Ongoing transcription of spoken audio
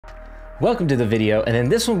Welcome to the video, and in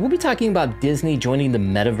this one we'll be talking about Disney joining the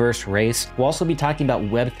metaverse race. We'll also be talking about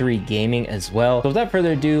Web3 gaming as well. So without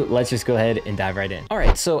further ado, let's just go ahead and dive right in. All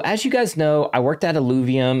right, so as you guys know, I worked at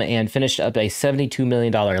Illuvium and finished up a $72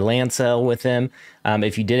 million land sale with them.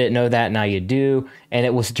 If you didn't know that, now you do. And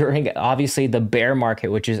it was during, obviously, the bear market,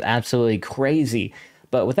 which is absolutely crazy.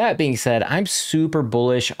 But with that being said, I'm super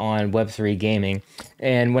bullish on Web3 gaming.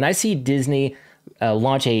 And when I see Disney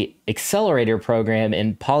launch a accelerator program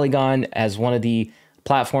and Polygon as one of the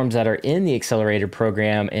platforms that are in the accelerator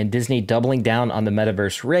program and Disney doubling down on the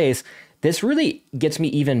metaverse race, this really gets me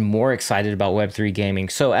even more excited about Web3 gaming.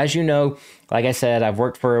 So as you know, like I said, I've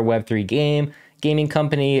worked for a Web3 gaming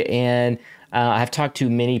company, and I've talked to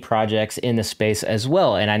many projects in the space as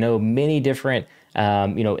well. And I know many different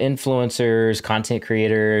influencers, content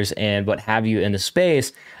creators, and what have you in the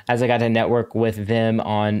space, as I got to network with them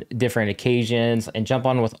on different occasions and jump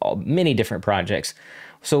on with many different projects.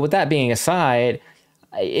 So with that being aside,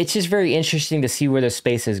 it's just very interesting to see where the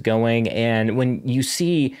space is going. And when you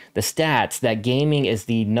see the stats that gaming is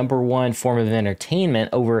the #1 form of entertainment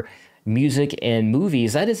over music and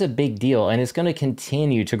movies, that is a big deal, and it's going to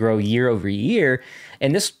continue to grow year over year.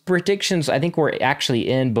 And this predictions, I think, we're actually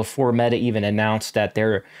in before Meta even announced that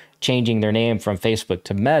they're changing their name from Facebook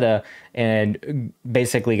to Meta and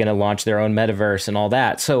basically going to launch their own metaverse and all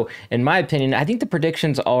that. So in my opinion, I think the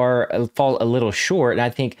predictions fall a little short, and I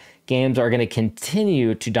think games are going to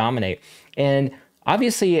continue to dominate. And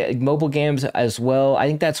obviously mobile games as well, I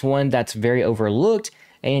think that's one that's very overlooked.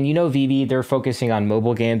 And you know, Vivi, they're focusing on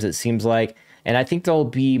mobile games, it seems like. And I think there'll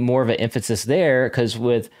be more of an emphasis there because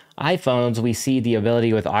with iPhones, we see the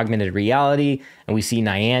ability with augmented reality, and we see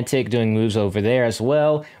Niantic doing moves over there as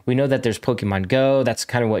well. We know that there's Pokemon Go. That's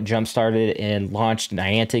kind of what jump-started and launched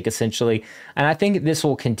Niantic, essentially. And I think this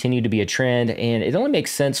will continue to be a trend, and it only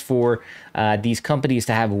makes sense for these companies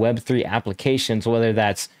to have Web3 applications, whether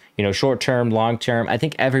that's short-term, long-term. I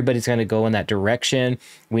think everybody's going to go in that direction.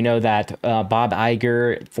 We know that Bob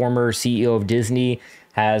Iger, former CEO of Disney,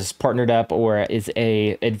 has partnered up or is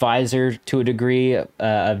a advisor to a degree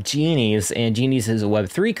of Genies, and Genies is a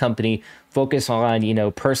Web3 company focused on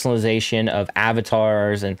personalization of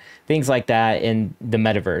avatars and things like that in the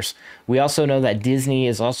metaverse. We also know that Disney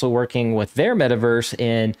is also working with their metaverse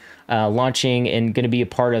in launching and going to be a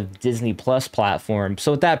part of Disney Plus platform.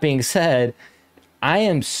 So with that being said, I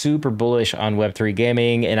am super bullish on Web3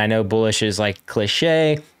 gaming, and I know bullish is like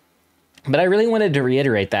cliche, but I really wanted to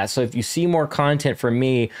reiterate that. So if you see more content from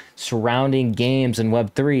me surrounding games and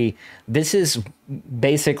Web3, this is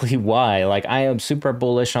basically why. Like, I am super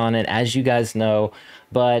bullish on it, as you guys know,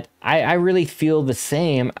 but I really feel the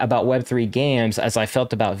same about Web3 games as I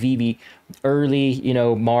felt about Vivi early,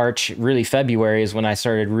 March, really February is when I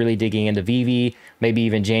started really digging into Vivi, maybe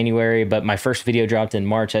even January, but my first video dropped in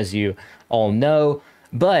March, as you all know.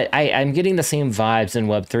 But I'm getting the same vibes in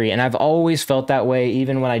Web3, and I've always felt that way,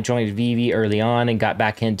 even when I joined Vivi early on and got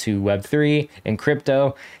back into Web3 and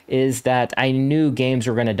crypto, is that I knew games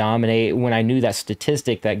were going to dominate when I knew that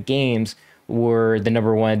statistic that games were the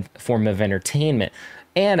 #1 form of entertainment.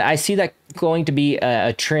 And I see that going to be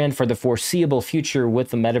a trend for the foreseeable future with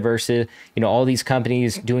the metaverses, all these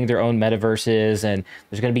companies doing their own metaverses, and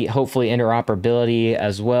there's going to be hopefully interoperability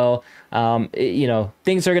as well.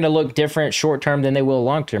 Things are going to look different short term than they will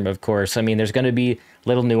long term, of course. I mean, there's going to be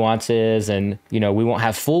little nuances, and we won't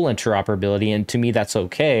have full interoperability, and to me that's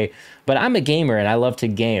okay. But I'm a gamer and I love to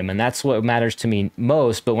game, and that's what matters to me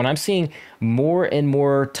most. But when I'm seeing more and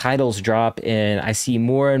more titles drop, and I see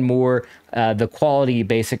more and more the quality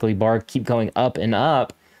basically bar keep going up and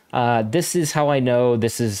up, this is how I know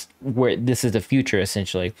this is the future,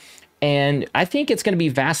 essentially. And I think it's going to be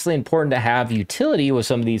vastly important to have utility with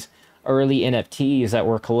some of these early NFTs that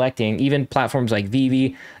we're collecting, even platforms like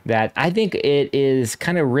Vivi, that I think it is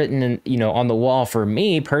kind of written in, on the wall for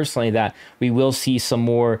me personally, that we will see some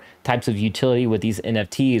more types of utility with these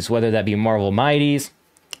NFTs, whether that be Marvel Mighties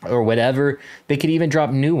or whatever. They could even drop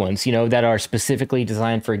new ones, that are specifically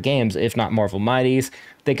designed for games. If not Marvel Mighties,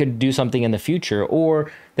 they could do something in the future,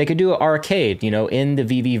 or they could do an arcade, in the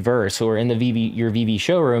VV verse or in the your VV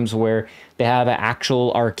showrooms, where they have an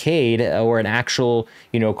actual arcade or an actual,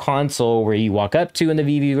 console where you walk up to in the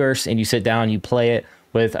VV verse and you sit down, you play it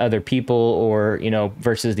with other people, or,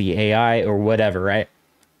 versus the AI or whatever, right?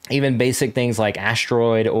 Even basic things like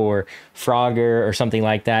Asteroid or Frogger or something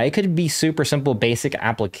like that. It could be super simple, basic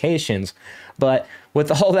applications. But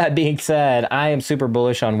with all that being said, I am super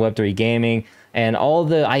bullish on Web3 gaming, and all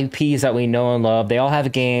the IPs that we know and love. They all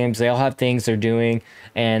have games, they all have things they're doing,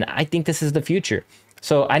 and I think this is the future.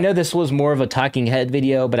 So I know this was more of a talking head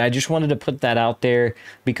video, but I just wanted to put that out there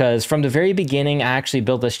because from the very beginning, I actually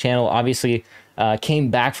built this channel. Obviously, came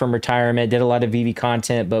back from retirement, did a lot of VV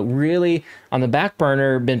content, but really on the back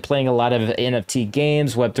burner, been playing a lot of NFT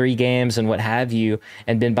games, Web3 games, and what have you,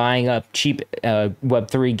 and been buying up cheap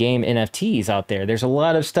Web3 game NFTs out there. There's a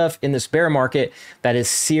lot of stuff in this bear market that is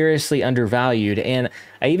seriously undervalued. And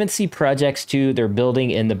I even see projects too they're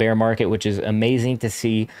building in the bear market, which is amazing to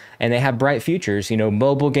see. And they have bright futures, you know,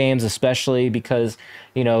 mobile games, especially because,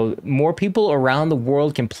 you know, more people around the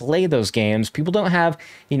world can play those games. People don't have,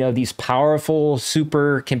 you know, these powerful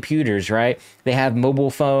super computers, right? They have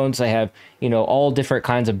mobile phones, they have, you know, all different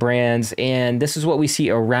kinds of brands. And this is what we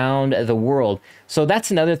see around the world. So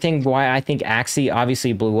that's another thing why I think Axie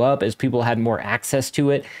obviously blew up, is people had more access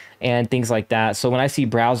to it and things like that. So when I see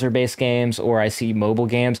browser-based games or I see mobile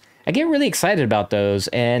games, I get really excited about those,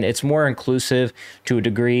 and it's more inclusive to a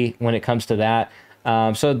degree when it comes to that.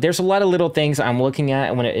 So there's a lot of little things I'm looking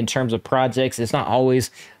at when in terms of projects. It's not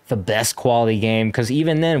always the best quality game, because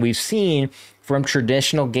even then we've seen from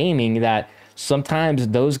traditional gaming that sometimes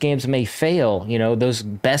those games may fail. You know, those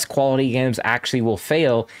best quality games actually will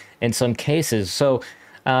fail in some cases. So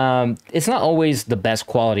it's not always the best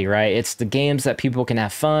quality, right? It's the games that people can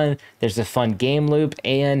have fun. There's a fun game loop,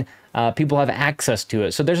 and people have access to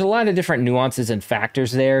it. So there's a lot of different nuances and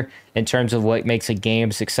factors there in terms of what makes a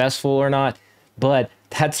game successful or not. But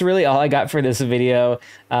that's really all I got for this video.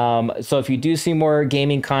 So if you do see more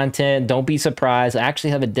gaming content, don't be surprised. I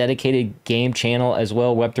actually have a dedicated game channel as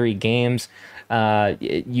well, Web3 Games.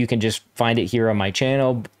 You can just find it here on my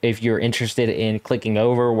channel if you're interested in clicking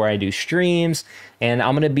over where I do streams. And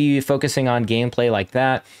I'm going to be focusing on gameplay like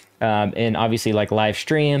that, and obviously like live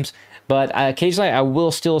streams. But occasionally I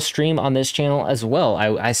will still stream on this channel as well.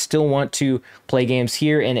 I still want to play games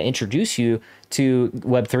here and introduce you to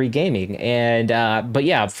Web3 gaming. And but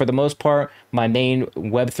yeah, for the most part, my main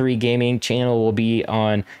Web3 gaming channel will be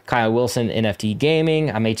on Kyle Wilson NFT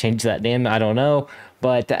Gaming. I may change that name, I don't know.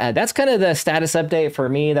 But that's kind of the status update for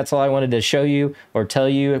me. That's all I wanted to show you, or tell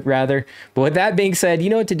you rather. But with that being said, you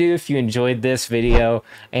know what to do if you enjoyed this video.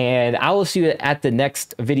 And I will see you at the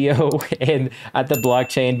next video and at the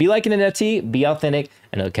blockchain. Be like an NFT, be authentic,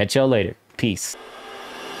 and I'll catch y'all later. Peace.